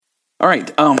All right,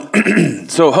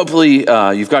 so hopefully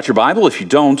you've got your Bible. If you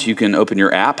don't, you can open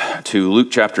your app to Luke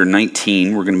chapter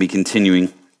 19. We're going to be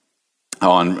continuing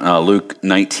on Luke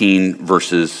 19,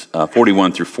 verses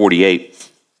 41 through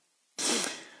 48.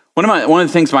 One of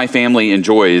the things my family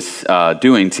enjoys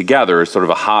doing together as sort of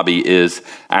a hobby is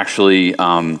actually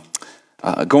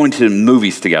going to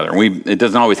movies together. It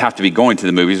doesn't always have to be going to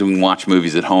the movies. We can watch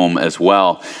movies at home as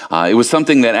well. It was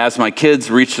something that as my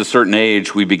kids reached a certain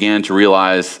age, we began to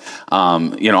realize,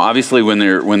 obviously when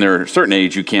they're a certain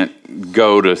age, you can't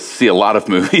go to see a lot of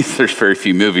movies. There's very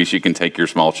few movies you can take your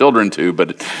small children to.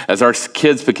 But as our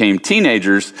kids became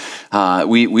teenagers,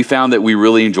 we found that we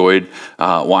really enjoyed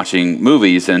watching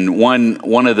movies. And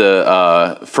one of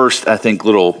the first, I think,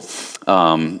 little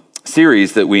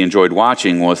series that we enjoyed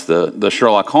watching was the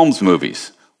Sherlock Holmes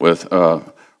movies with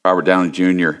Robert Downey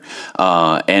Jr.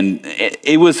 And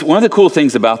it was one of the cool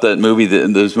things about that movie,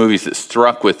 those movies that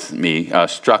struck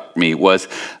me was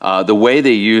the way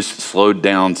they used slowed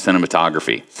down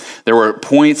cinematography. There were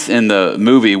points in the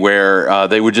movie where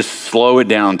they would just slow it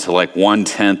down to like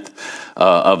 1/10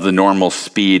 of the normal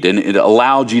speed, and it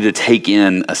allowed you to take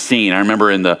in a scene. I remember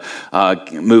in the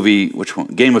movie, which one?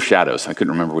 Game of Shadows. I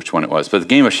couldn't remember which one it was, but the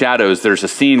Game of Shadows, there's a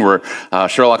scene where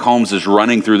Sherlock Holmes is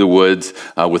running through the woods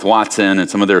with Watson and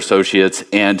some of their associates,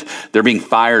 and they're being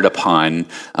fired upon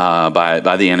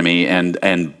by the enemy,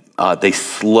 and they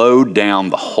slowed down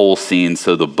the whole scene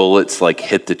so the bullets like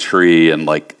hit the tree and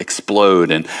like explode,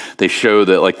 and they show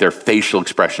that like their facial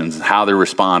expressions and how they're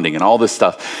responding and all this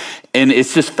stuff. And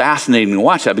it's just fascinating to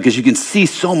watch that because you can see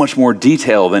so much more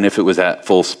detail than if it was at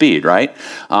full speed, right?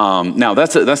 Now,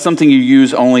 that's something you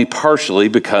use only partially,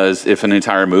 because if an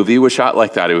entire movie was shot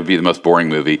like that, it would be the most boring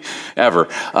movie ever.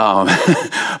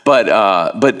 But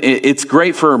it's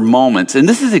great for moments. And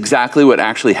this is exactly what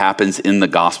actually happens in the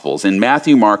Gospels. In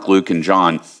Matthew, Mark, Luke, and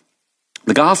John,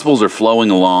 the Gospels are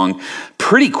flowing along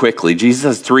pretty quickly. Jesus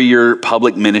has 3-year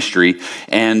public ministry,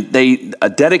 and they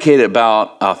dedicate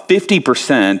about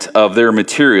 50% of their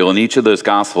material in each of those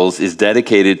Gospels is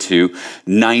dedicated to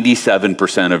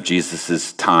 97% of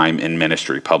Jesus's time in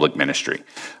ministry, public ministry,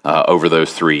 over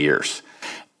those 3 years.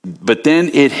 But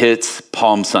then it hits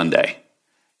Palm Sunday,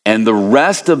 and the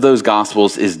rest of those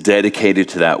Gospels is dedicated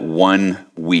to that 1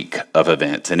 week of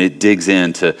events. And it digs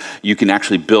into, you can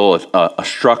actually build a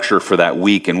structure for that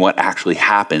week and what actually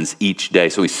happens each day.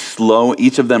 So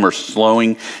each of them are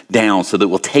slowing down so that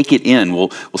we'll take it in.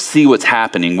 We'll see what's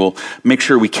happening. We'll make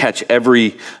sure we catch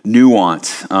every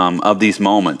nuance of these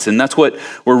moments. And that's what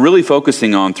we're really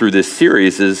focusing on through this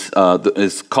series is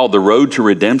called The Road to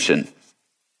Redemption.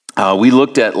 We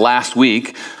looked at last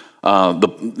week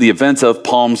the events of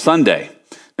Palm Sunday.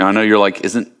 Now, I know you're like,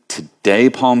 isn't today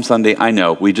Palm Sunday? I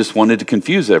know, we just wanted to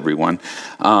confuse everyone.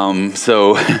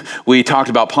 So we talked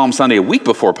about Palm Sunday a week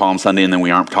before Palm Sunday, and then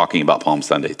we aren't talking about Palm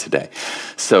Sunday today.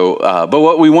 So, but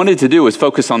what we wanted to do is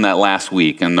focus on that last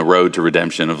week and the road to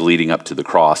redemption of leading up to the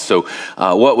cross. So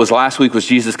what was last week was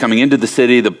Jesus coming into the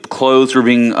city. The clothes were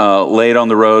being laid on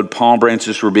the road. Palm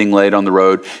branches were being laid on the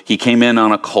road. He came in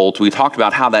on a colt. We talked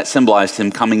about how that symbolized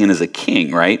him coming in as a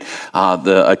king, right?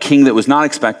 A king that was not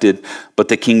expected, but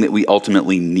the king that we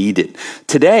ultimately needed.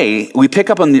 Today, we pick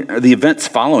up on the events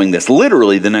following this,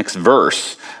 literally the next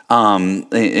verse.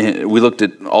 We looked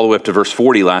at all the way up to verse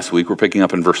 40 last week. We're picking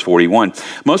up in verse 41.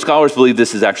 Most scholars believe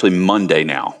this is actually Monday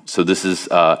now. So this is,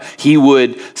 he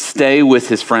would stay with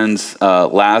his friends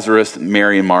Lazarus,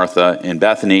 Mary, and Martha in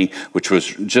Bethany, which was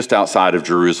just outside of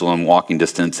Jerusalem, walking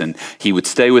distance. And he would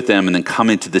stay with them and then come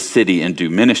into the city and do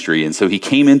ministry. And so he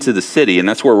came into the city, and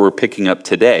that's where we're picking up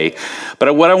today.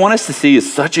 But what I want us to see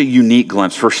is such a unique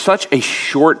glimpse for such a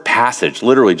short passage,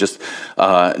 literally just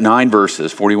 9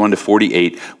 verses, 41 to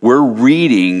 48. We're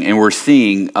reading and we're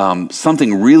seeing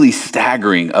something really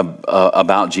staggering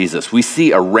about Jesus. We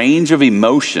see a range of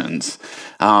emotions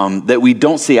that we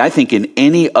don't see, I think, in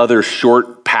any other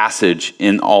short passage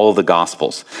in all of the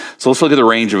Gospels. So let's look at the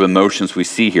range of emotions we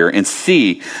see here and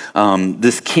see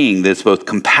this king that's both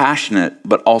compassionate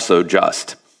but also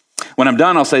just. When I'm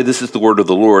done, I'll say, "This is the word of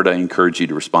the Lord." I encourage you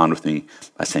to respond with me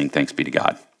by saying, "Thanks be to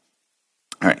God."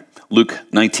 All right, Luke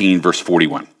 19, verse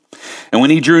 41. "And when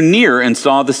he drew near and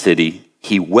saw the city,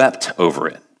 he wept over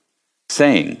it,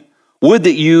 saying, 'Would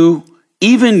that you,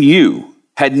 even you,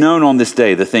 had known on this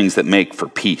day the things that make for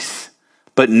peace.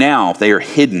 But now they are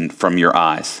hidden from your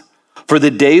eyes. For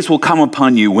the days will come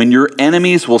upon you when your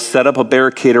enemies will set up a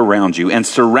barricade around you and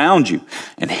surround you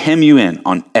and hem you in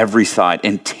on every side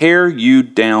and tear you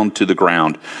down to the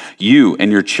ground, you and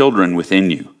your children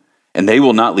within you. And they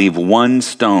will not leave one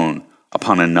stone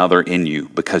upon another in you,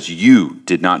 because you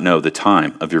did not know the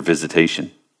time of your visitation.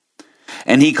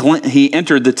 And he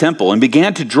entered the temple and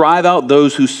began to drive out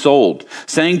those who sold,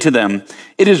 saying to them,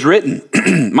 "It is written,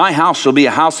 my house shall be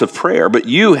a house of prayer, but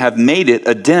you have made it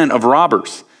a den of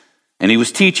robbers." And he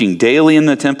was teaching daily in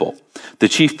the temple. The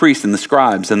chief priests and the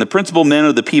scribes and the principal men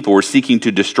of the people were seeking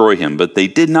to destroy him, but they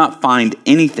did not find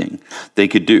anything they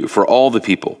could do, for all the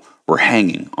people were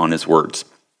hanging on his words.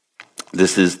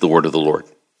 This is the word of the Lord.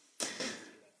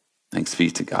 Thanks be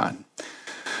to God.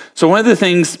 So one of the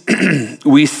things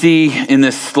we see in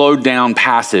this slowed down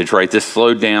passage, right, this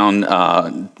slowed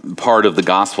down part of the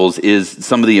Gospels is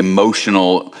some of the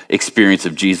emotional experience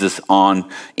of Jesus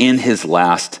in his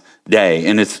last day.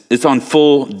 And it's on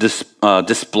full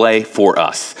display for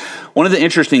us. One of the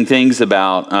interesting things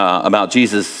about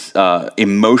Jesus'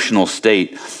 emotional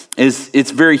state is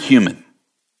it's very human.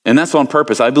 And that's on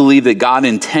purpose. I believe that God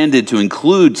intended to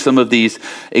include some of these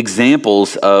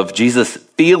examples of Jesus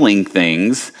feeling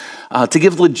things to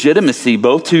give legitimacy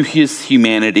both to his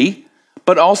humanity,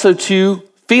 but also to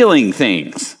feeling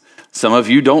things. Some of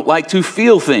you don't like to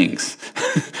feel things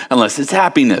unless it's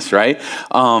happiness, right?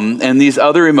 And these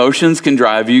other emotions can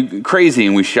drive you crazy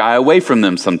and we shy away from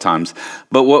them sometimes.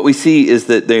 But what we see is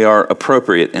that they are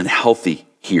appropriate and healthy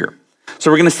here.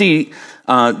 So we're going to see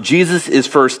Jesus is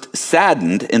first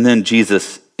saddened and then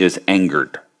Jesus is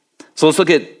angered. So let's look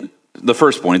at the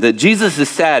first point, that Jesus is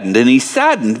saddened, and he's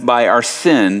saddened by our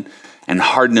sin and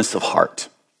hardness of heart.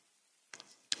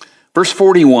 Verse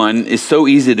 41 is so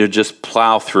easy to just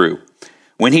plow through.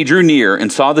 When he drew near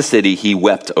and saw the city, he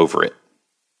wept over it.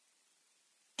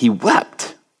 He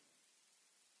wept.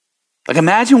 Like,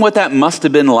 imagine what that must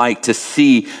have been like to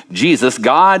see Jesus,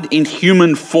 God in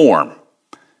human form,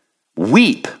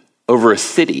 weep over a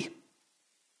city.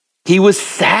 He was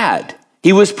sad.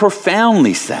 He was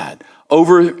profoundly sad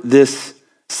over this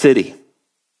city.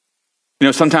 You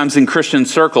know, sometimes in Christian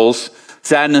circles,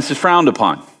 sadness is frowned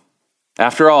upon.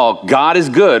 After all, God is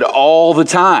good all the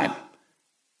time.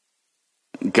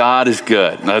 God is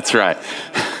good. That's right.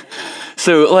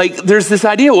 So, like, there's this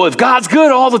idea, well, if God's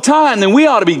good all the time, then we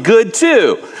ought to be good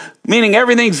too. Meaning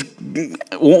everything's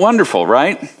wonderful,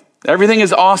 right? Everything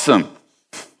is awesome.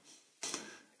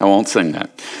 I won't sing that.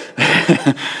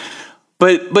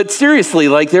 But seriously,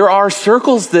 like, there are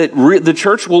circles that the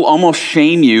church will almost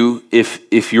shame you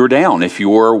if you're down, if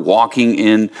you're walking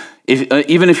in,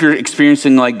 even if you're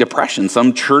experiencing like depression.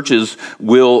 Some churches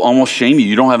will almost shame you.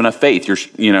 You don't have enough faith.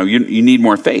 You need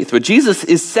more faith. But Jesus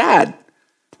is sad,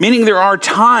 meaning there are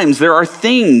times, there are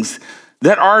things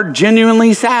that are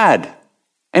genuinely sad,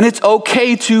 and it's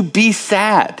okay to be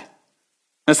sad.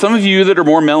 Now, some of you that are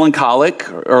more melancholic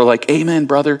are like, amen,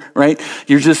 brother, right?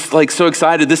 You're just like so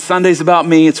excited. This Sunday's about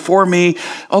me. It's for me.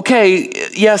 Okay,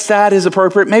 yeah, sad is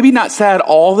appropriate. Maybe not sad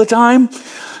all the time.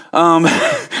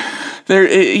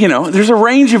 There's a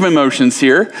range of emotions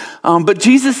here, but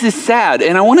Jesus is sad.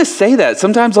 And I want to say that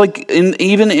sometimes, like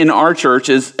even in our church,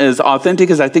 as authentic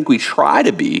as I think we try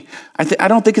to be, I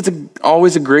don't think it's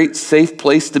always a great, safe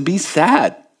place to be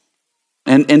sad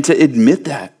and to admit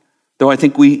that, though I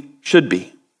think we should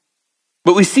be.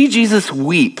 But we see Jesus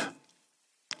weep.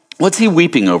 What's he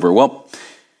weeping over? Well,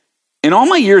 in all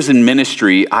my years in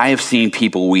ministry, I have seen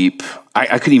people weep.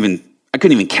 I couldn't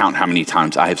even count how many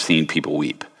times I have seen people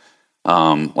weep.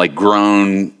 Like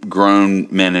grown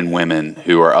men and women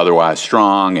who are otherwise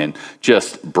strong and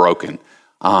just broken.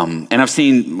 And I've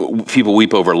seen people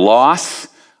weep over loss.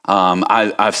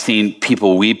 I've seen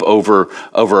people weep over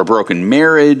a broken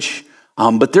marriage.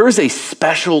 But there is a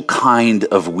special kind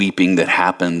of weeping that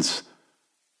happens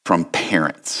from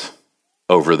parents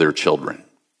over their children.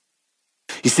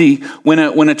 You see, when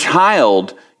a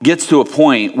child gets to a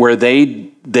point where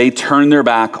they turn their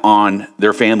back on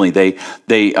their family, they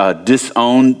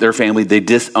disown their family, they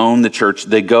disown the church,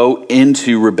 they go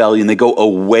into rebellion, they go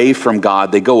away from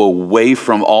God, they go away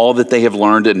from all that they have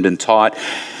learned and been taught,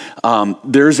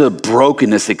 there's a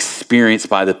brokenness experienced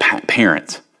by the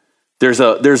parent. There's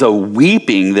a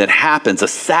weeping that happens, a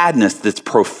sadness that's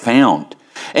profound.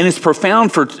 And it's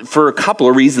profound for a couple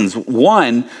of reasons.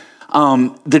 One,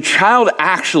 the child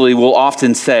actually will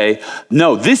often say,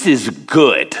 no, this is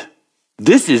good.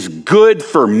 This is good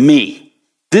for me.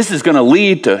 This is going to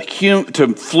lead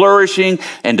to flourishing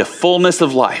and to fullness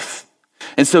of life.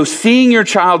 And so seeing your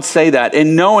child say that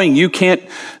and knowing you can't,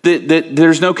 that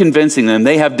there's no convincing them,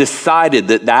 they have decided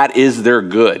that is their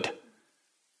good.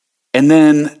 And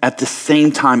then at the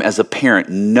same time as a parent,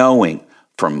 knowing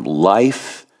from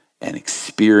life and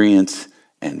experience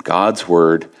and God's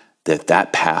word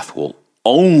that path will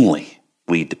only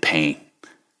lead to pain,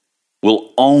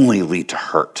 will only lead to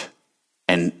hurt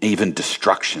and even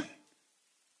destruction.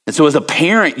 And so as a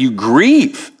parent, you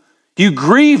grieve. You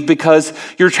grieve because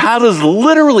your child is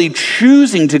literally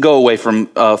choosing to go away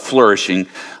from a flourishing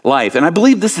life. And I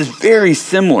believe this is very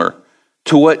similar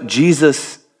to what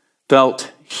Jesus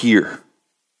felt here.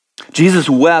 Jesus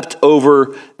wept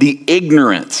over the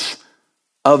ignorance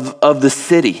of the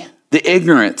city, the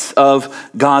ignorance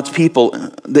of God's people,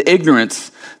 the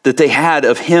ignorance that they had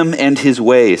of him and his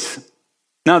ways.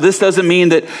 Now, this doesn't mean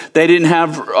that they didn't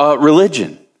have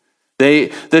religion.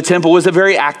 The temple was a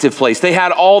very active place. They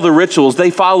had all the rituals. They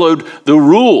followed the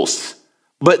rules,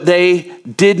 but they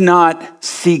did not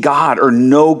see God or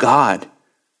know God.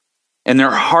 And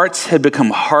their hearts had become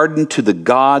hardened to the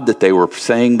God that they were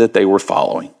saying that they were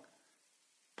following.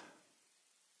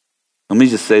 Let me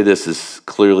just say this as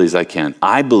clearly as I can.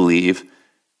 I believe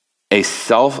a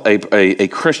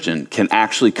Christian can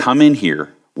actually come in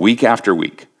here week after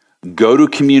week, go to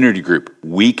community group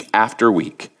week after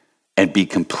week, and be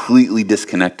completely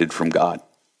disconnected from God.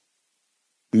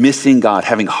 Missing God,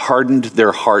 having hardened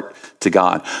their heart to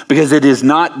God. Because it is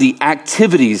not the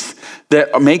activities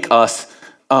that make us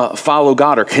follow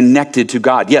God or connected to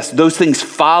God. Yes, those things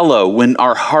follow when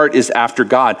our heart is after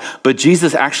God. But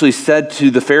Jesus actually said to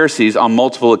the Pharisees on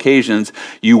multiple occasions,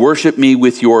 you worship me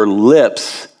with your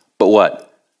lips, but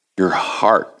what? Your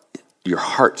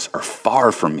hearts are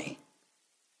far from me.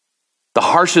 The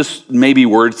harshest maybe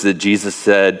words that Jesus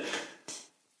said,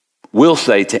 will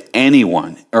say to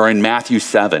anyone, or in Matthew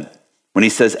 7, when he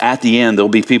says at the end, there'll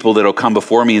be people that'll come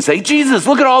before me and say, Jesus,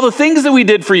 look at all the things that we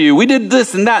did for you. We did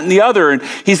this and that and the other. And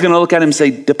he's going to look at him and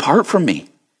say, depart from me.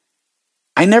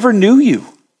 I never knew you.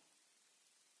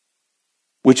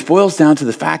 Which boils down to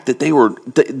the fact that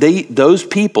those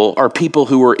people are people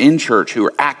who are in church, who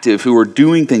are active, who are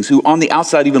doing things, who on the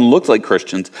outside even looked like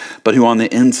Christians, but who on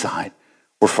the inside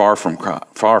were far from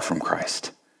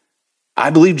Christ. I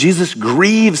believe Jesus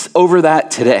grieves over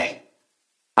that today.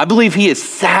 I believe he is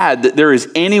sad that there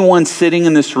is anyone sitting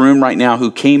in this room right now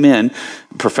who came in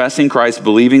professing Christ,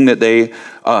 believing that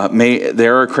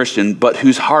they're a Christian, but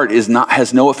whose heart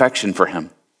has no affection for him,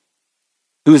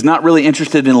 who is not really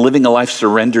interested in living a life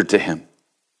surrendered to him,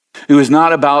 who is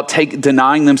not about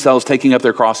denying themselves, taking up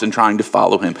their cross and trying to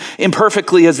follow him,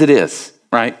 imperfectly as it is,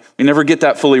 right? We never get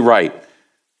that fully right.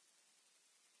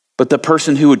 But the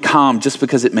person who would come just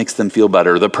because it makes them feel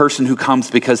better, the person who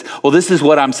comes because, well, this is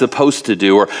what I'm supposed to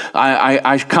do, or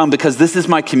I come because this is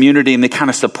my community and they kind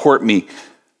of support me,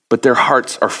 but their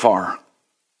hearts are far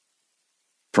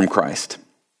from Christ.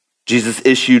 Jesus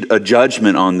issued a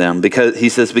judgment on them because he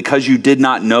says, because you did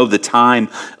not know the time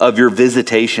of your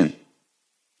visitation.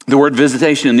 The word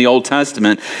visitation in the Old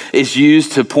Testament is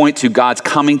used to point to God's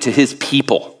coming to his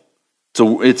people.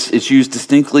 So it's used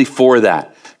distinctly for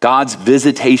that. God's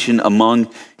visitation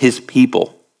among his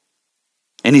people.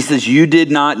 And he says, you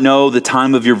did not know the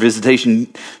time of your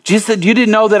visitation. Jesus said, you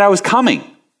didn't know that I was coming.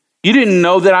 You didn't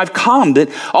know that I've come, that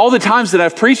all the times that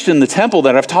I've preached in the temple,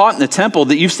 that I've taught in the temple,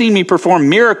 that you've seen me perform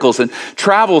miracles and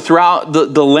travel throughout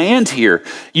the land here.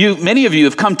 Many of you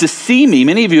have come to see me.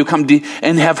 Many of you have come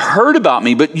and have heard about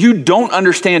me, but you don't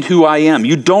understand who I am.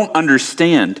 You don't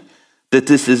understand that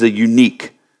this is a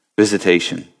unique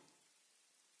visitation.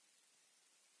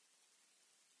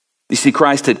 You see,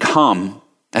 Christ had come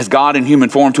as God in human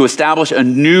form to establish a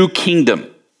new kingdom,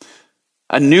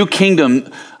 and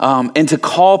to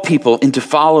call people into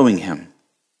following him.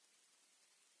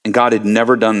 And God had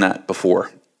never done that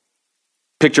before.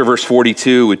 Picture verse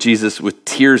 42 with Jesus with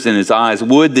tears in his eyes.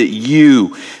 Would that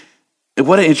you,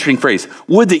 what an interesting phrase,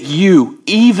 would that you,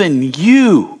 even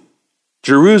you,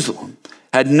 Jerusalem,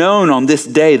 had known on this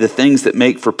day the things that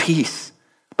make for peace,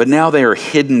 but now they are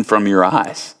hidden from your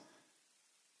eyes.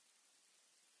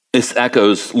 This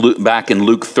echoes back in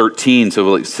Luke 13, so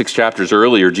like 6 chapters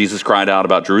earlier, Jesus cried out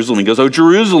about Jerusalem. He goes, oh,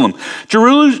 Jerusalem,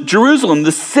 Jerusalem,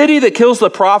 the city that kills the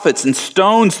prophets and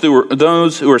stones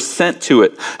those who are sent to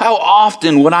it. How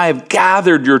often would I have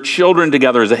gathered your children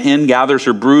together as a hen gathers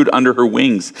her brood under her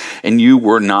wings, and you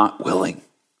were not willing.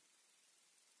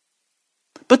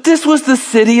 But this was the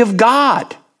city of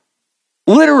God.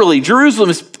 Literally,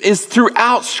 Jerusalem is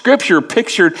throughout Scripture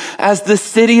pictured as the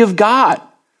city of God.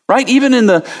 Right? Even in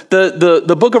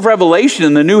the book of Revelation,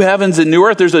 in the new heavens and new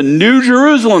earth, there's a new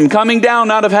Jerusalem coming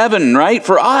down out of heaven, right?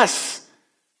 For us.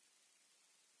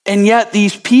 And yet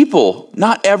these people,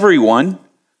 not everyone,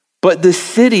 but the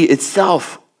city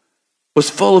itself was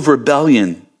full of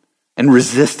rebellion and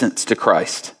resistance to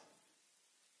Christ.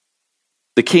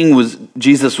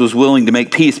 Jesus was willing to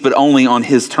make peace, but only on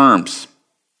his terms.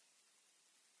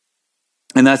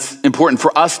 And that's important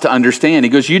for us to understand. He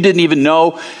goes, you didn't even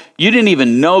know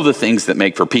the things that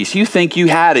make for peace. You think you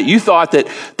had it. You thought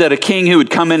that a king who would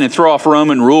come in and throw off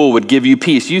Roman rule would give you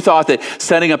peace. You thought that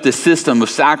setting up this system of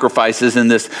sacrifices and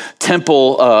this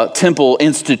temple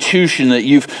institution that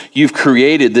you've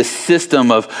created, this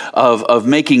system of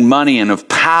making money and of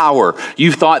power,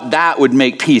 you thought that would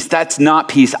make peace. That's not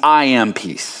peace. I am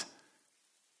peace.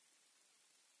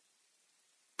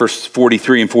 Verse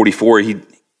 43 and 44,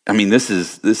 this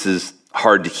is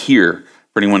hard to hear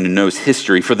for anyone who knows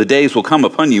history. For the days will come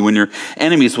upon you when your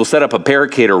enemies will set up a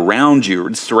barricade around you,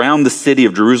 and surround the city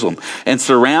of Jerusalem, and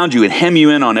surround you and hem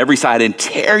you in on every side and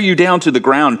tear you down to the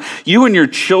ground, you and your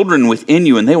children within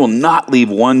you, and they will not leave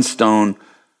one stone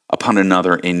upon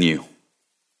another in you.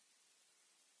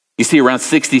 You see, around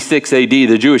 66 AD,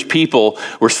 the Jewish people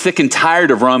were sick and tired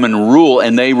of Roman rule,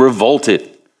 and they revolted.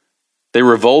 They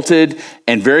revolted,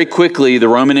 and very quickly the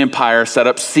Roman Empire set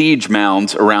up siege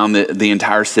mounds around the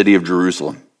entire city of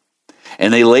Jerusalem.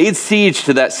 And they laid siege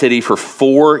to that city for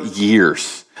 4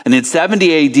 years. And in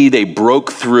 70 AD, they broke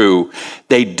through.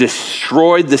 They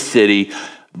destroyed the city,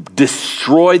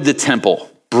 destroyed the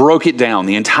temple, broke it down,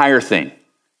 the entire thing.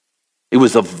 It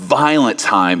was a violent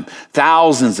time.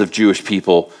 Thousands of Jewish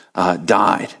people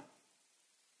died.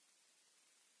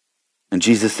 And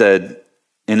Jesus said,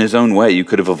 in his own way, you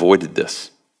could have avoided this.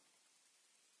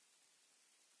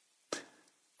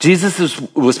 Jesus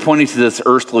was pointing to this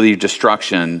earthly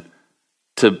destruction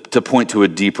to point to a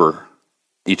deeper,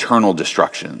 eternal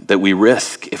destruction that we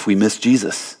risk if we miss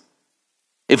Jesus.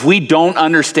 If we don't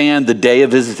understand the day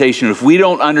of visitation, if we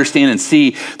don't understand and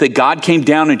see that God came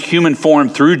down in human form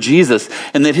through Jesus,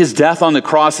 and that his death on the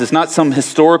cross is not some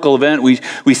historical event we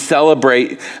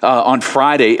celebrate on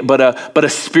Friday, but a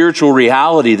spiritual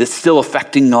reality that's still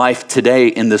affecting life today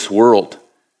in this world.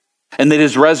 And that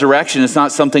his resurrection is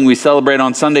not something we celebrate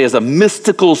on Sunday as a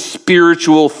mystical,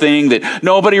 spiritual thing that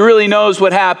nobody really knows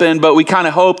what happened, but we kind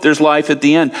of hope there's life at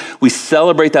the end. We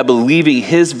celebrate that believing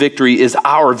his victory is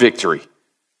our victory.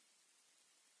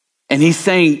 And he's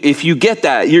saying, if you get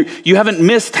that, you haven't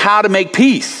missed how to make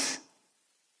peace.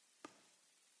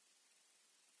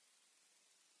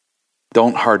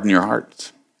 Don't harden your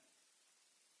hearts.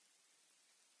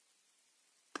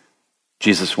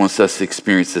 Jesus wants us to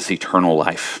experience this eternal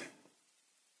life.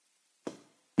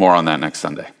 More on that next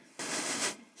Sunday. I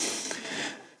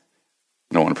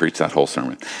don't want to preach that whole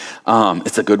sermon.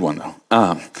 It's a good one,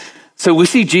 though. So we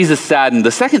see Jesus saddened.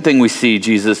 The second thing we see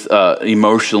Jesus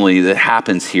emotionally that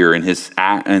happens here in his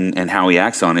and how he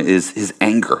acts on it is his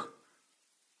anger.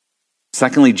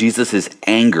 Secondly, Jesus is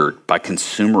angered by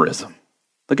consumerism.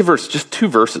 Look at just 2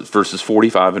 verses, verses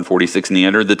 45 and 46. And he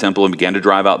entered the temple and began to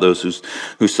drive out those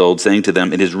who sold, saying to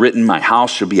them, "It is written, my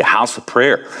house shall be a house of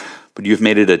prayer, but you have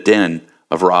made it a den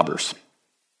of robbers."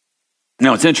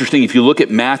 Now, it's interesting, if you look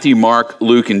at Matthew, Mark,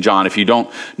 Luke, and John, if you don't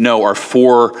know, are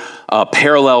 4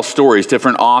 parallel stories,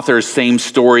 different authors, same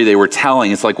story they were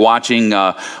telling. It's like watching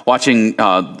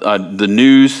the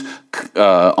news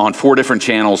on 4 different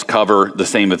channels cover the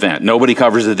same event. Nobody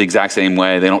covers it the exact same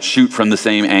way. They don't shoot from the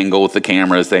same angle with the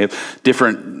cameras. They have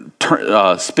different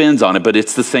spins on it, but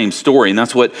it's the same story, and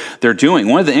that's what they're doing.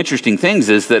 One of the interesting things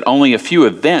is that only a few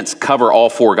events cover all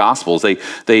 4 Gospels.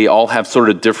 They all have sort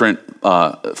of different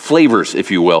flavors, if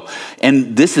you will,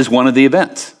 and this is one of the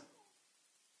events.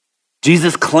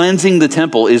 Jesus cleansing the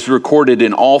temple is recorded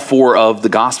in all 4 of the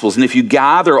Gospels, and if you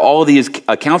gather all of these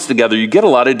accounts together, you get a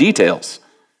lot of details.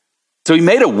 So he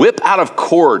made a whip out of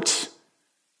cords.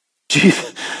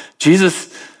 Jesus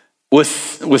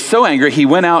was so angry, he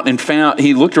went out and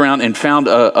he looked around and found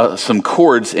some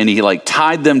cords, and he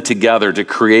tied them together to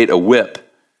create a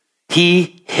whip.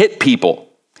 He hit people.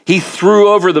 He threw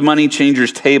over the money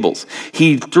changers' tables.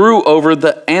 He threw over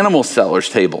the animal sellers'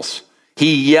 tables.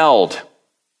 He yelled,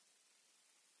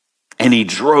 and he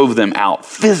drove them out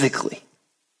physically.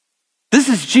 This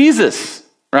is Jesus,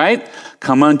 right?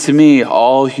 "Come unto me,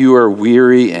 all who are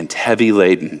weary and heavy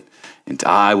laden, and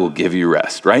I will give you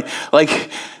rest," right?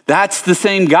 That's the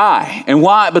same guy. And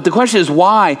why? But the question is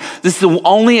why? This is the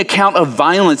only account of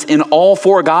violence in all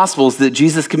 4 Gospels that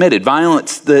Jesus committed.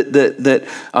 Violence that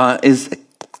is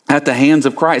at the hands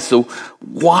of Christ. So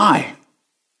why?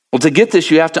 Well, to get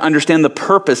this, you have to understand the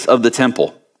purpose of the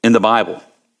temple in the Bible.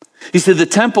 He said the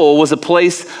temple was a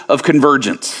place of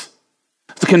convergence.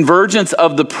 The convergence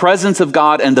of the presence of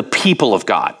God and the people of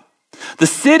God. The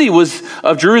city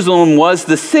of Jerusalem was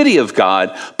the city of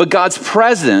God, but God's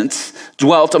presence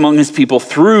dwelt among his people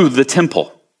through the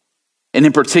temple, and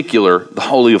in particular, the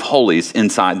Holy of Holies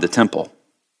inside the temple.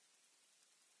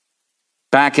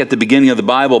 Back at the beginning of the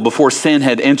Bible, before sin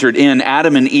had entered in,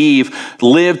 Adam and Eve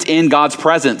lived in God's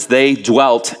presence. They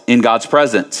dwelt in God's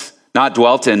presence. Not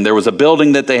dwelt in, there was a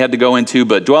building that they had to go into,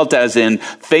 but dwelt as in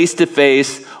face to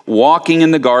face, walking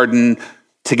in the garden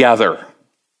together.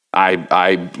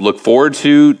 I look forward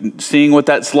to seeing what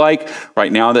that's like.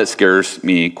 Right now, that scares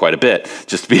me quite a bit,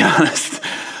 just to be honest.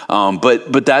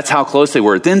 But that's how close they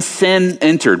were. Then sin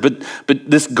entered. But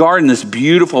this garden, this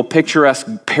beautiful, picturesque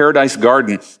paradise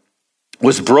garden,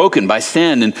 was broken by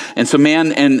sin. And so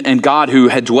man and God, who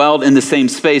had dwelled in the same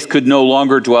space, could no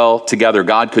longer dwell together.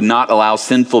 God could not allow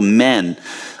sinful men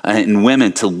and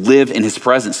women to live in his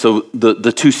presence. So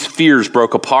the two spheres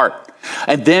broke apart.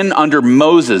 And then under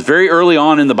Moses, very early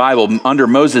on in the Bible, under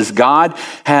Moses, God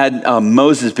had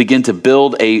Moses begin to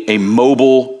build a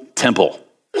mobile temple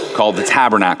called the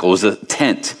tabernacle. It was a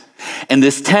tent. And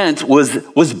this tent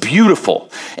was beautiful.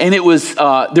 And it was,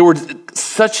 there were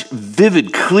such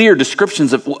vivid, clear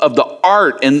descriptions of the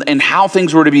art and how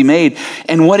things were to be made.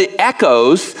 And what it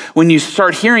echoes when you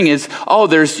start hearing is,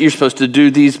 you're supposed to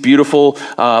do these beautiful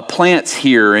plants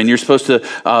here, and you're supposed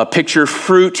to picture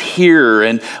fruit here.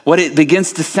 And what it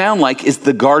begins to sound like is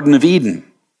the Garden of Eden.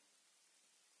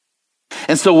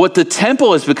 And so what the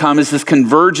temple has become is this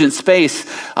convergent space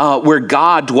where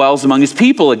God dwells among his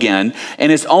people again.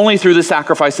 And it's only through the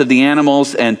sacrifice of the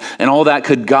animals and all that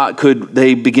could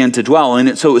they begin to dwell.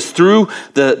 And so it was through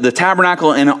the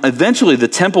tabernacle and eventually the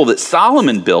temple that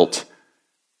Solomon built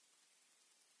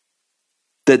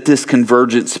that this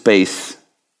convergent space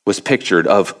was pictured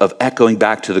of echoing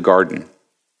back to the garden.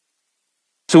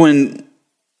 So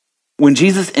when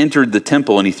Jesus entered the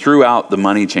temple and he threw out the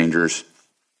money changers,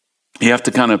 you have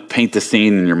to kind of paint the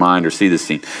scene in your mind or see the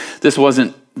scene. This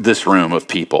wasn't this room of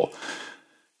people.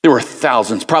 There were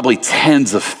thousands, probably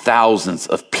tens of thousands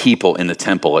of people in the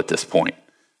temple at this point,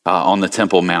 on the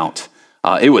Temple Mount.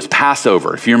 It was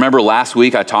Passover. If you remember last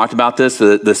week, I talked about this.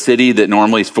 The city that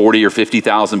normally is 40 or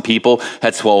 50,000 people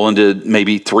had swollen to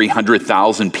maybe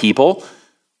 300,000 people.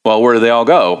 Well, where do they all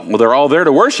go? Well, they're all there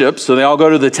to worship, so they all go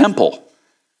to the temple.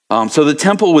 So the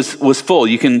temple was full.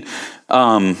 You can...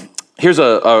 Here's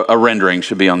a rendering,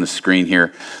 should be on the screen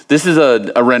here. This is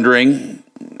a rendering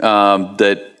I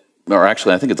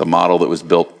think it's a model that was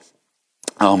built.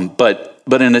 But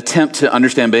an attempt to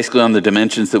understand basically on the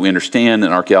dimensions that we understand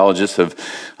and archaeologists have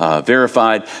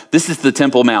verified. This is the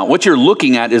Temple Mount. What you're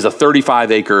looking at is a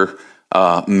 35-acre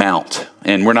mount.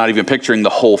 And we're not even picturing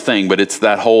the whole thing, but it's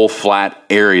that whole flat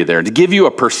area there. To give you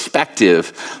a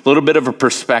perspective, a little bit of a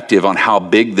perspective on how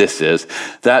big this is,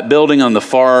 that building on the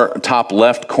far top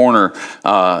left corner,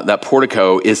 that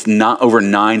portico, is not over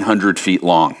 900 feet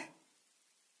long.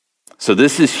 So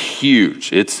this is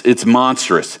huge. It's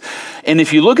monstrous. And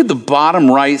if you look at the bottom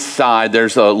right side,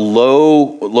 there's a low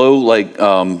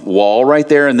wall right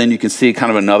there, and then you can see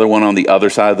kind of another one on the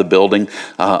other side of the building,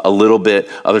 a little bit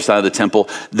other side of the temple.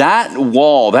 That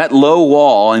wall, that low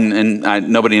wall, and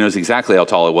nobody knows exactly how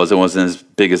tall it was. It wasn't as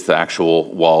big as the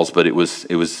actual walls, but it was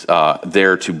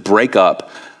there to break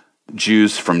up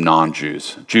Jews from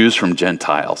non-Jews, Jews from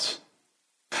Gentiles.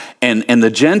 And the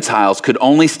Gentiles could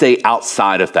only stay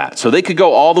outside of that. So they could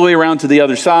go all the way around to the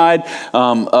other side,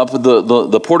 up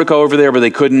the portico over there, but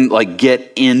they couldn't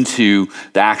get into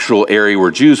the actual area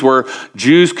where Jews were.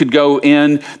 Jews could go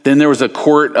in. Then there was a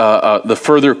court, the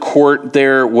further court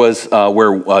there was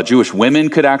where Jewish women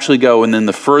could actually go. And then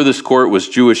the furthest court was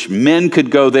Jewish men could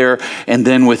go there. And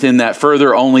then within that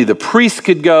further, only the priests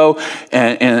could go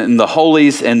and the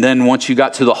holies. And then once you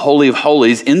got to the Holy of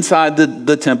Holies, inside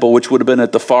the temple, which would have been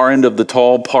at the far end of the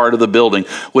tall part of the building,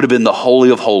 would have been the Holy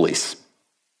of Holies.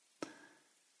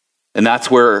 And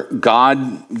that's where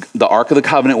God, the Ark of the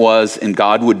Covenant was, and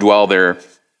God would dwell there.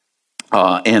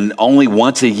 And only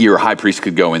once a year, a high priest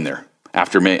could go in there.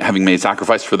 After having made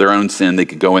sacrifice for their own sin, they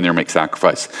could go in there and make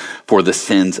sacrifice for the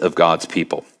sins of God's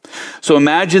people. So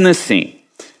imagine this scene.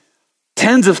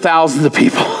 Tens of thousands of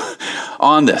people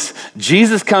on this.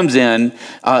 Jesus comes in,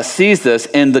 sees this,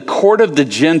 and the court of the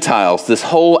Gentiles, this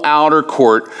whole outer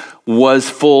court, was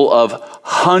full of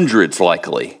hundreds,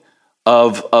 likely,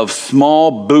 of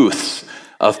small booths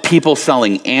of people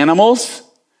selling animals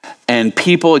and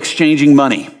people exchanging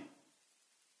money.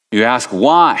 You ask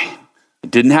why?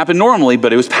 It didn't happen normally,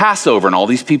 but it was Passover and all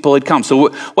these people had come. So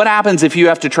what happens if you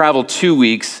have to travel 2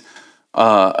 weeks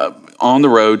on the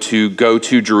road to go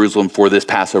to Jerusalem for this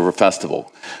Passover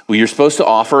festival? Well, you're supposed to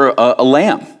offer a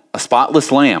lamb, a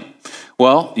spotless lamb.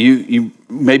 Well, you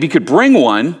maybe could bring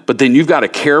one, but then you've got to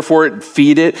care for it,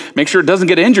 feed it, make sure it doesn't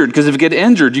get injured, because if it gets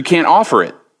injured, you can't offer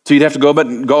it. So you'd have to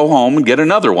go home and get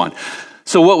another one.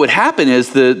 So what would happen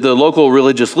is the local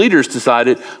religious leaders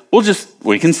decided,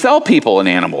 we can sell people an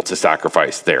animal to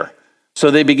sacrifice there. So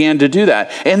they began to do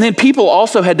that. And then people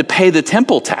also had to pay the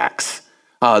temple tax.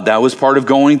 That was part of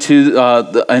going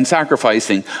to and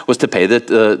sacrificing, was to pay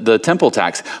the temple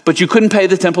tax. But you couldn't pay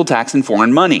the temple tax in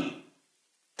foreign money.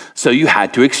 So you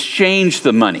had to exchange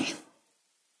the money.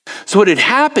 So what had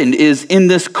happened is in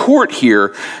this court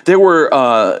here, there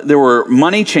were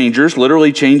money changers,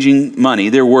 literally changing money.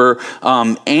 There were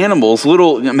animals,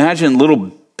 imagine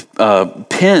little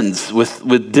pens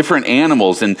with different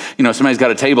animals, and somebody's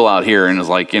got a table out here and is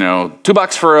like,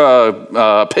 $2 for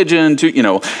a pigeon,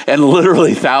 and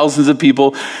literally thousands of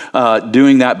people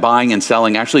doing that, buying and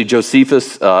selling. Actually,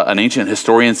 Josephus, an ancient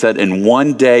historian, said in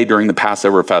one day during the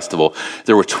Passover festival,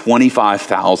 there were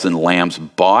 25,000 lambs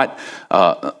bought,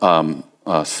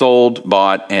 sold,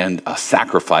 bought, and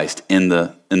sacrificed in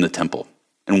the temple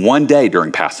in one day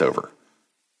during Passover.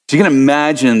 So you can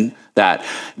imagine that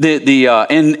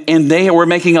and they were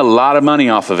making a lot of money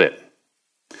off of it.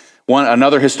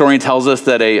 Another historian tells us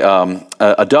that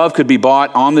a dove could be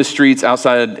bought on the streets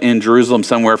outside in Jerusalem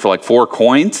somewhere for like 4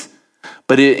 coins,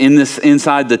 but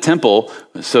inside the temple,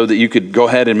 so that you could go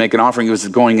ahead and make an offering, it was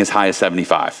going as high as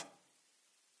 75.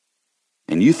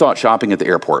 And you thought shopping at the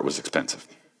airport was expensive,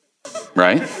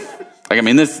 right?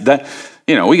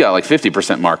 We got like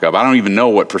 50% markup. I don't even know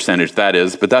what percentage that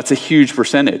is, but that's a huge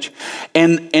percentage.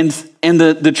 And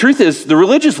the truth is, the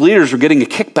religious leaders were getting a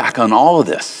kickback on all of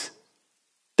this.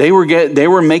 They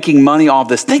were making money off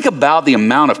this. Think about the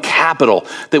amount of capital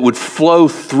that would flow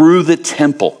through the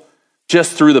temple,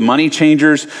 just through the money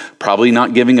changers, probably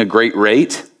not giving a great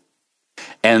rate,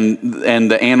 and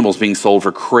the animals being sold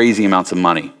for crazy amounts of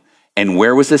money. And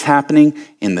where was this happening?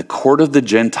 In the court of the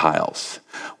Gentiles,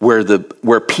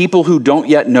 where people who don't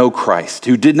yet know Christ,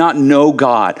 who did not know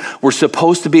God, were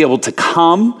supposed to be able to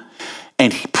come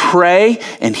and pray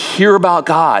and hear about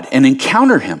God and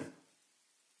encounter him.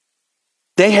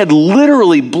 They had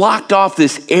literally blocked off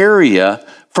this area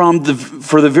for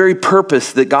the very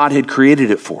purpose that God had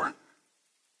created it for.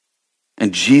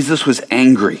 And Jesus was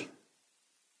angry.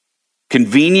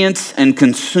 Convenience and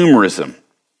consumerism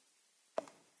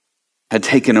had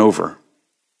taken over.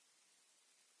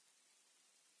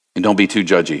 And don't be too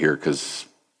judgy here, because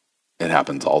it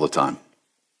happens all the time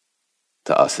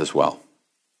to us as well.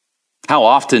 How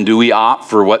often do we opt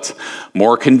for what's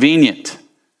more convenient?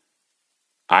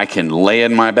 I can lay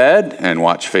in my bed and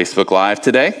watch Facebook Live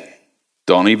today.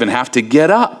 Don't even have to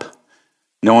get up.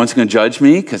 No one's going to judge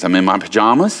me because I'm in my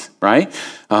pajamas, right?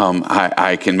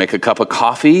 I can make a cup of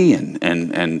coffee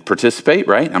and participate,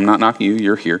 right? I'm not knocking you,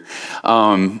 you're here.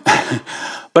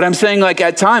 But I'm saying, like,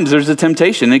 at times there's a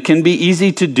temptation. It can be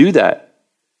easy to do that.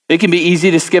 It can be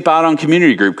easy to skip out on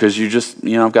community group because you just,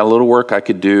 I've got a little work I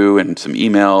could do and some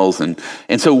emails.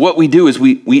 And so what we do is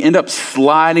we end up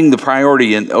sliding the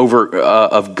priority over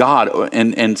of God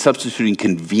and substituting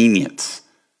convenience.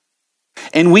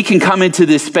 And we can come into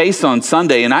this space on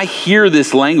Sunday, and I hear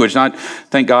this language,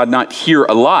 thank God, not hear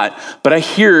a lot, but I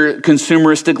hear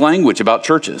consumeristic language about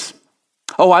churches.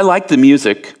 Oh, I like the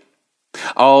music.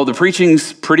 Oh, the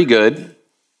preaching's pretty good.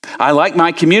 I like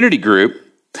my community group.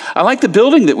 I like the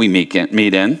building that we meet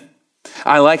in.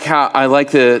 I like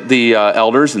the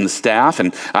elders and the staff,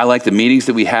 and I like the meetings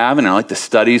that we have, and I like the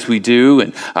studies we do,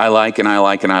 and I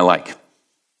like.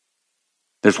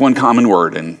 There's one common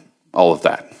word in all of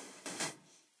that.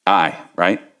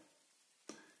 Right?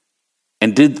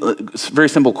 And very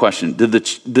simple question, did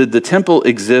the temple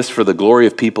exist for the glory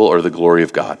of people or the glory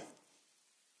of God?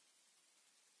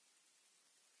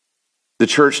 The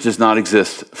church does not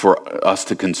exist for us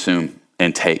to consume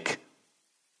and take.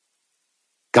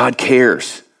 God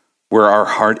cares where our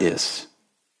heart is.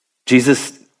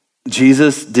 Jesus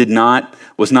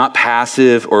was not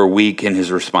passive or weak in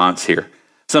his response here.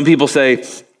 Some people say,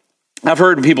 I've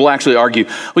heard people actually argue,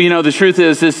 well, the truth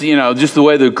is this, just the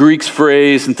way the Greeks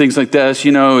phrase and things like this,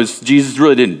 is Jesus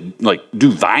really didn't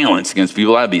do violence against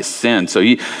people. That'd be a sin. So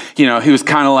he was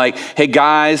kind of like, hey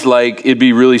guys, it'd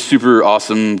be really super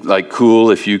awesome,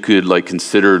 cool if you could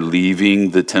consider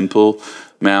leaving the Temple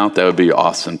Mount. That would be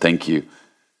awesome. Thank you.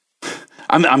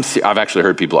 I've actually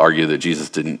heard people argue that Jesus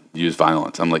didn't use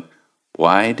violence. I'm like,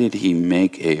 why did he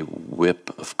make a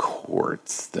whip of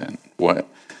cords then? What?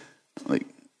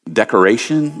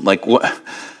 Decoration? What?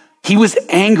 He was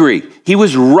angry. He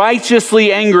was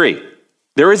righteously angry.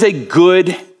 There is a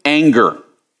good anger.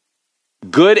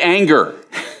 Good anger,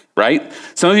 right?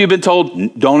 Some of you have been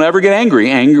told, don't ever get angry.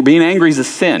 Being angry is a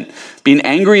sin. Being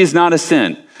angry is not a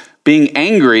sin. Being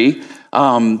angry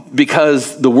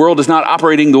because the world is not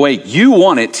operating the way you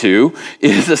want it to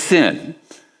is a sin.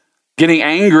 Getting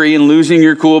angry and losing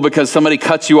your cool because somebody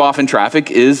cuts you off in traffic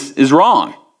is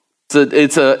wrong.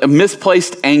 It's a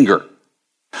misplaced anger.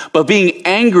 But being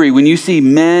angry when you see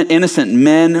innocent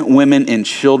men, women, and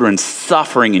children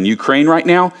suffering in Ukraine right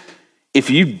now,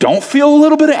 if you don't feel a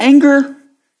little bit of anger,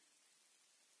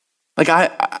 like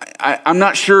I'm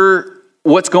not sure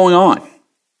what's going on.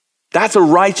 That's a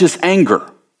righteous anger.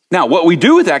 Now, what we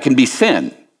do with that can be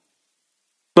sin.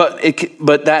 But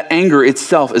that anger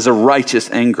itself is a righteous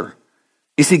anger.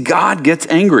 You see, God gets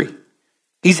angry.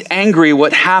 He's angry at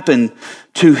what happened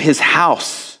to his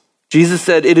house. Jesus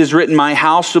said, "It is written, my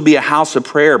house shall be a house of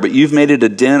prayer, but you've made it a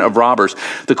den of robbers."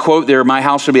 The quote there, "my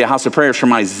house shall be a house of prayer," is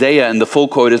from Isaiah, and the full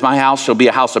quote is, "my house shall be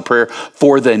a house of prayer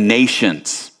for the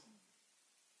nations."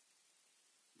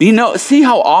 See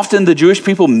how often the Jewish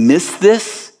people miss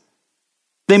this?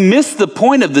 They miss the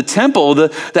point of the temple,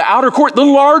 the outer court. The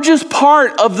largest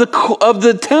part of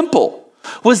the temple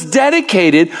was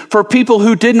dedicated for people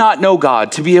who did not know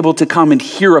God to be able to come and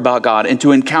hear about God and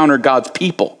to encounter God's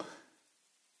people.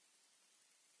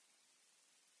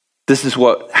 This is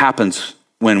what happens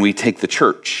when we take the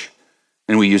church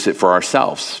and we use it for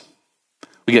ourselves.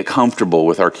 We get comfortable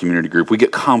with our community group. We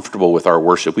get comfortable with our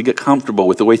worship. We get comfortable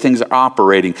with the way things are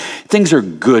operating. Things are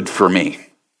good for me.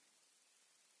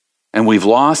 And we've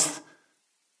lost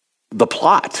the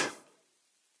plot.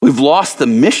 We've lost the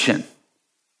mission.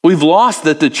 We've lost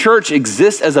that the church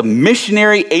exists as a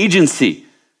missionary agency.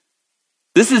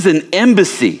 This is an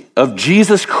embassy of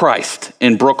Jesus Christ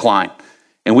in Brookline.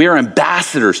 And we are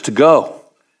ambassadors to go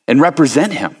and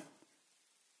represent him.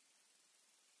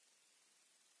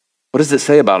 What does it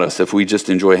say about us if we just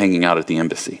enjoy hanging out at the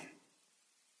embassy?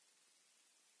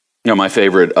 My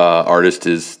favorite artist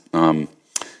is Van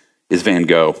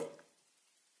Gogh.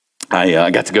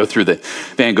 I got to go through the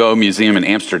Van Gogh Museum in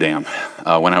Amsterdam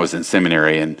when I was in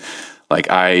seminary, and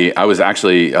I was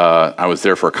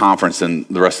there for a conference, and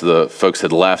the rest of the folks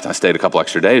had left. I stayed a couple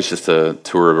extra days just to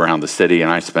tour around the city,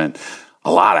 and I spent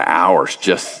a lot of hours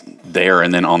just there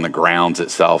and then on the grounds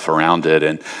itself around it.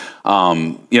 And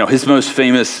his most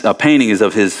famous painting is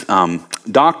of his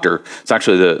doctor. It's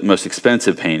actually the most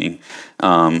expensive painting.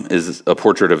 Is a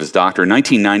portrait of his doctor. In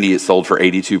 1990, it sold for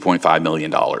 $82.5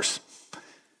 million.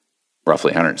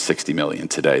 Roughly 160 million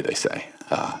today, they say.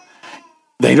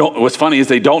 What's funny is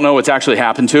they don't know what's actually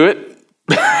happened to it.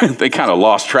 They kind of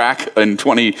lost track in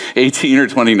 2018 or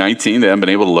 2019. They haven't been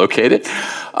able to locate it.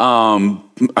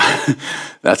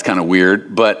 That's kind of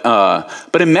weird. But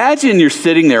imagine you're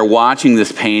sitting there watching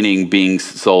this painting being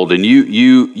sold, and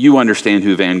you understand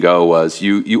who Van Gogh was.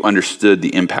 You understood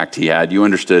the impact he had. You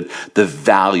understood the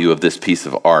value of this piece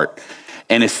of art.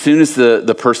 And as soon as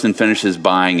the person finishes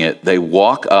buying it, they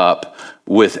walk up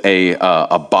with a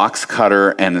box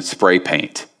cutter and a spray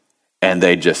paint, and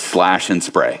they just slash and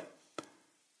spray.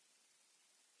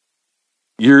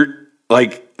 You're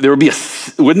like,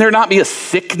 wouldn't there not be a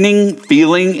sickening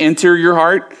feeling enter your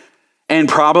heart, and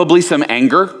probably some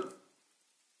anger?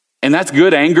 And that's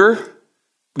good anger,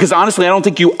 because honestly, I don't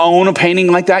think you own a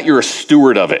painting like that. You're a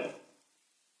steward of it,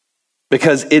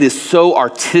 because it is so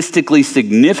artistically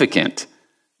significant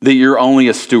that you're only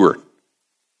a steward.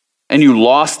 And you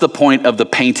lost the point of the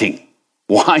painting.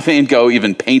 Why Van Gogh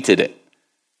even painted it.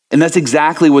 And that's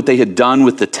exactly what they had done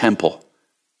with the temple.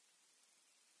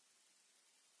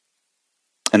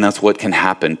 And that's what can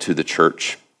happen to the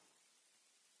church.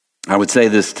 I would say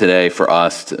this today for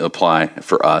us, to apply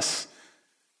for us.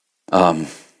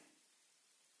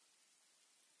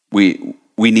 We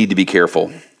need to be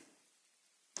careful.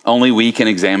 Only we can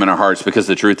examine our hearts, because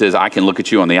the truth is I can look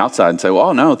at you on the outside and say,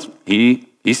 well, no,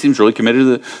 he seems really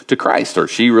committed to Christ, or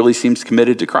she really seems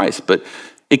committed to Christ. But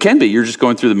it can be you're just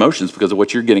going through the motions because of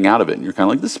what you're getting out of it. And you're kind of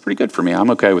like, this is pretty good for me.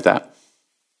 I'm okay with that.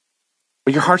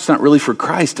 But your heart's not really for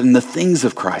Christ and the things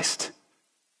of Christ.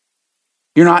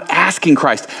 You're not asking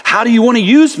Christ, how do you want to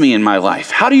use me in my life?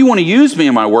 How do you want to use me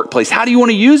in my workplace? How do you want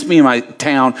to use me in my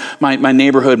town, my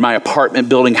neighborhood, my apartment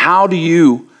building? How do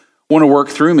you want to work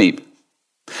through me?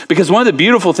 Because one of the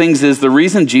beautiful things is the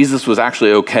reason Jesus was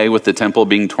actually okay with the temple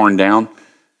being torn down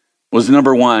was,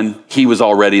 number one, he was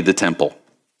already the temple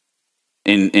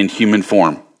in human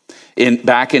form.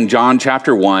 Back in John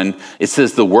chapter 1, it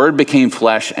says the word became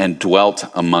flesh and dwelt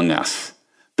among us.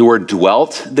 The word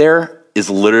dwelt there is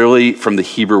literally from the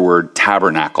Hebrew word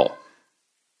tabernacle.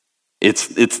 It's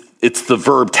the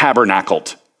verb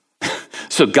tabernacled.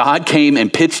 So God came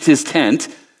and pitched his tent,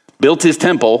 built his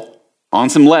temple on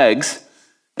some legs,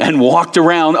 and walked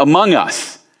around among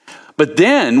us. But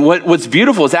then what's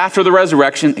beautiful is after the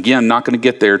resurrection, again, not going to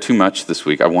get there too much this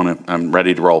week. I'm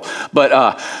ready to roll. But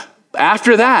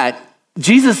after that,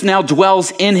 Jesus now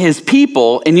dwells in his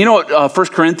people. And you know what 1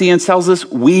 Corinthians tells us?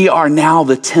 We are now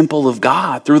the temple of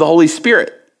God through the Holy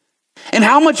Spirit. And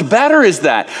how much better is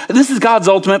that? This is God's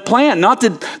ultimate plan. Not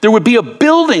that there would be a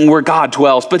building where God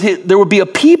dwells, but there would be a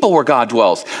people where God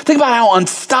dwells. Think about how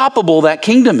unstoppable that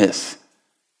kingdom is.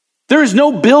 There is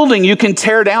no building you can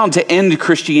tear down to end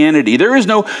Christianity. There is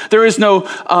no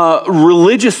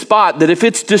religious spot that if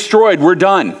it's destroyed, we're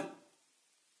done.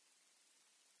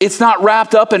 It's not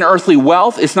wrapped up in earthly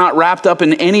wealth. It's not wrapped up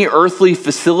in any earthly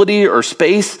facility or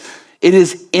space. It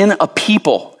is in a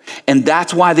people. And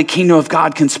that's why the kingdom of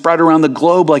God can spread around the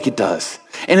globe like it does.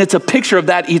 And it's a picture of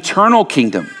that eternal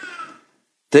kingdom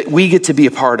that we get to be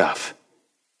a part of.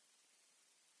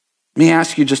 Let me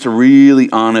ask you just a really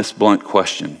honest, blunt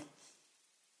question.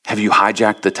 Have you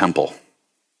hijacked the temple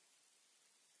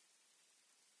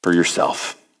for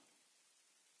yourself?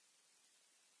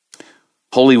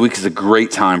 Holy Week is a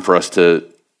great time for us to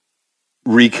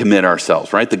recommit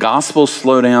ourselves, right? The Gospels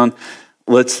slow down.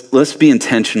 Let's be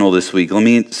intentional this week. Let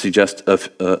me suggest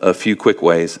a few quick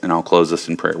ways, and I'll close this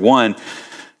in prayer. One,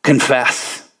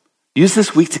 confess. Use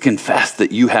this week to confess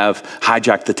that you have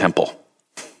hijacked the temple.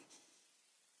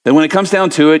 That when it comes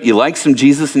down to it, you like some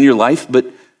Jesus in your life, but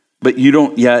you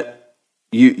don't yet,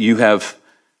 you have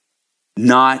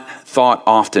not thought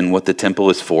often what the temple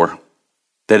is for,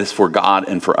 that is for God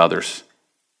and for others.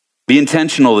 Be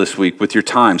intentional this week with your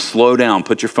time. Slow down,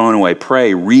 put your phone away,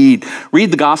 pray, read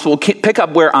the gospel. Pick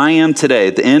up where I am today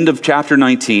at the end of chapter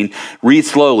 19. Read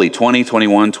slowly, 20,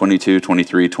 21, 22,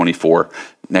 23, 24.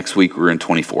 Next week we're in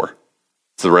 24.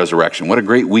 It's the resurrection. What a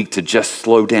great week to just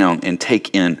slow down and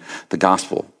take in the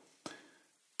gospel.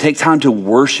 Take time to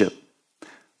worship.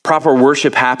 Proper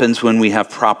worship happens when we have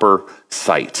proper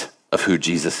sight of who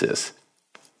Jesus is.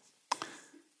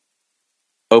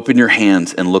 Open your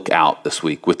hands and look out this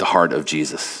week with the heart of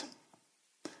Jesus.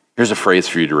 Here's a phrase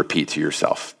for you to repeat to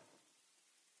yourself.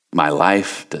 My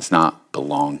life does not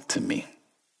belong to me.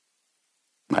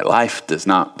 My life does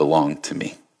not belong to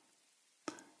me.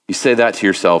 You say that to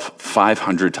yourself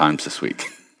 500 times this week.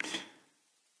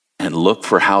 And look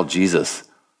for how Jesus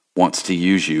wants to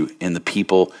use you in the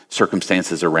people,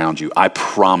 circumstances around you. I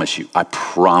promise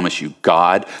you,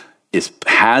 God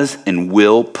has and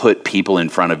will put people in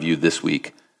front of you this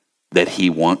week that he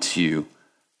wants you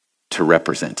to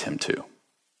represent him to.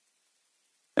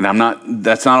 And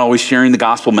that's not always sharing the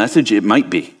gospel message. It might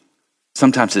be.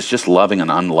 Sometimes it's just loving an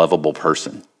unlovable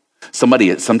person.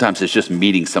 Sometimes it's just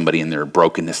meeting somebody in their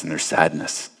brokenness and their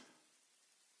sadness.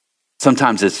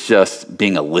 Sometimes it's just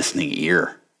being a listening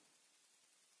ear.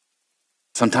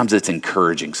 Sometimes it's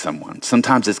encouraging someone.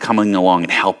 Sometimes it's coming along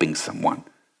and helping someone.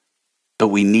 But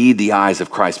we need the eyes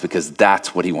of Christ because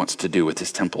that's what he wants to do with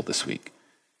his temple this week.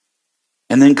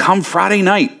 And then come Friday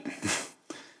night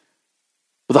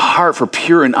with a heart for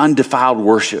pure and undefiled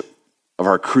worship of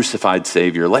our crucified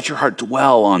Savior. Let your heart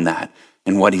dwell on that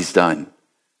and what he's done.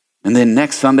 And then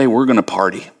next Sunday, we're going to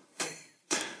party.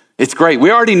 It's great.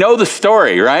 We already know the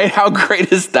story, right? How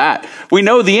great is that? We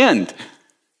know the end,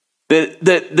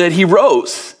 that he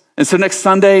rose. And so next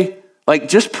Sunday,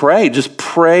 just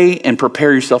pray and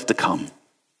prepare yourself to come.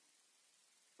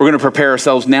 We're going to prepare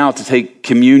ourselves now to take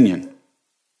communion.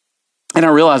 And I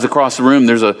realize across the room,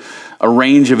 there's a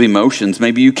range of emotions.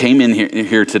 Maybe you came in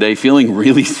here today feeling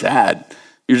really sad.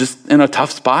 You're just in a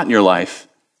tough spot in your life.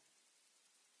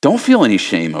 Don't feel any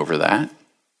shame over that.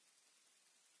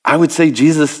 I would say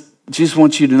Jesus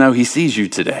wants you to know he sees you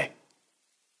today.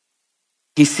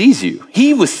 He sees you.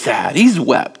 He was sad. He's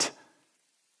wept.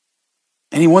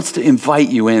 And he wants to invite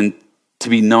you in to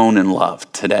be known and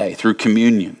loved today through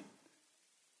communion.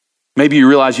 Maybe you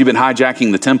realize you've been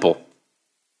hijacking the temple.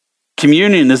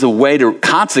 Communion is a way to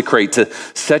consecrate, to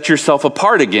set yourself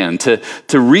apart again, to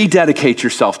rededicate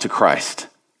yourself to Christ.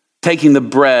 Taking the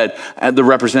bread, the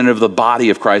representative of the body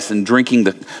of Christ, and drinking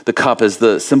the cup as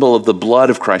the symbol of the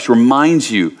blood of Christ reminds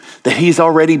you that he's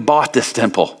already bought this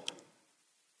temple.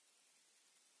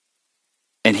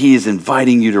 And he is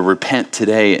inviting you to repent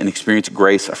today and experience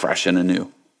grace afresh and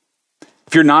anew.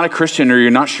 If you're not a Christian or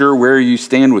you're not sure where you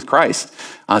stand with Christ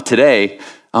today,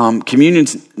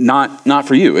 communion's not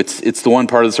for you. It's the one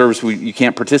part of the service you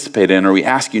can't participate in, or we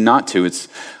ask you not to.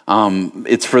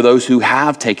 It's for those who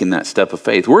have taken that step of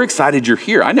faith. We're excited you're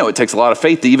here. I know it takes a lot of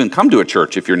faith to even come to a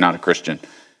church if you're not a Christian,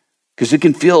 because it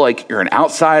can feel like you're an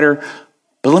outsider.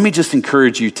 But let me just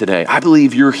encourage you today. I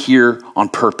believe you're here on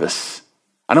purpose.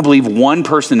 I don't believe one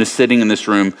person is sitting in this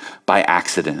room by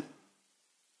accident.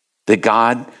 That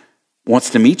God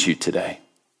wants to meet you today.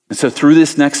 And so through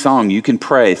this next song, you can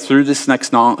pray. Through this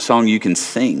next song, you can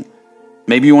sing.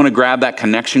 Maybe you want to grab that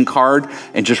connection card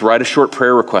and just write a short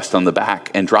prayer request on the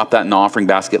back and drop that in the offering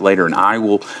basket later, and I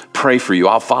will pray for you.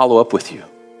 I'll follow up with you.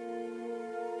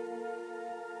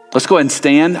 Let's go ahead and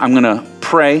stand. I'm going to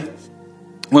pray.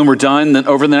 When we're done, then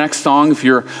over the next song, if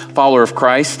you're a follower of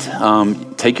Christ,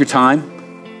 take your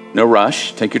time. No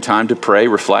rush. Take your time to pray,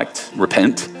 reflect,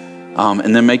 repent,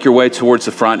 and then make your way towards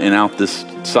the front and out this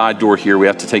side door here. We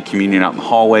have to take communion out in the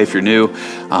hallway if you're new,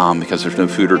 because there's no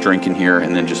food or drink in here,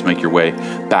 and then just make your way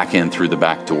back in through the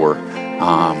back door.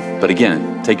 But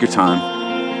again, take your time.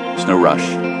 There's no rush.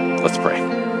 Let's pray.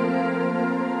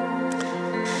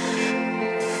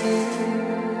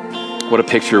 What a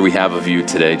picture we have of you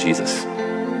today, Jesus,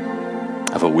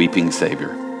 of a weeping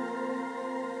Savior.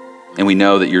 And we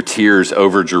know that your tears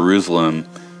over Jerusalem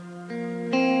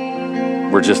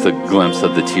were just a glimpse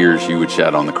of the tears you would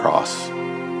shed on the cross.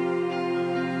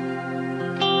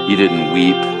 You didn't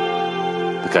weep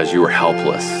because you were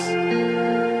helpless.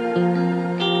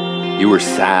 You were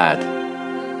sad,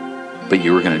 but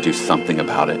you were going to do something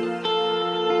about it.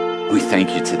 We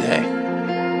thank you today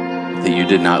that you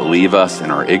did not leave us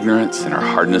in our ignorance and our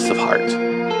hardness of heart,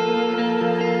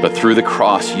 but through the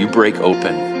cross, you break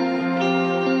open.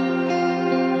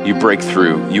 You break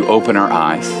through. You open our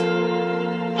eyes.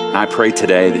 And I pray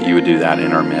today that you would do that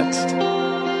in our midst.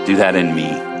 Do that in me.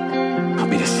 Help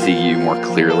me to see you more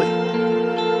clearly.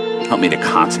 Help me to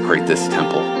consecrate this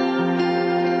temple.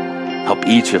 Help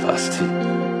each of us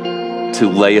to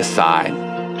lay aside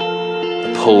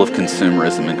the pull of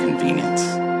consumerism and convenience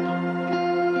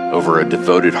over a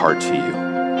devoted heart to you.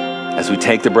 As we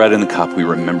take the bread and the cup, we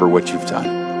remember what you've done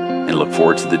and look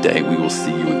forward to the day we will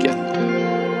see you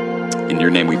again. In your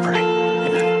name we pray.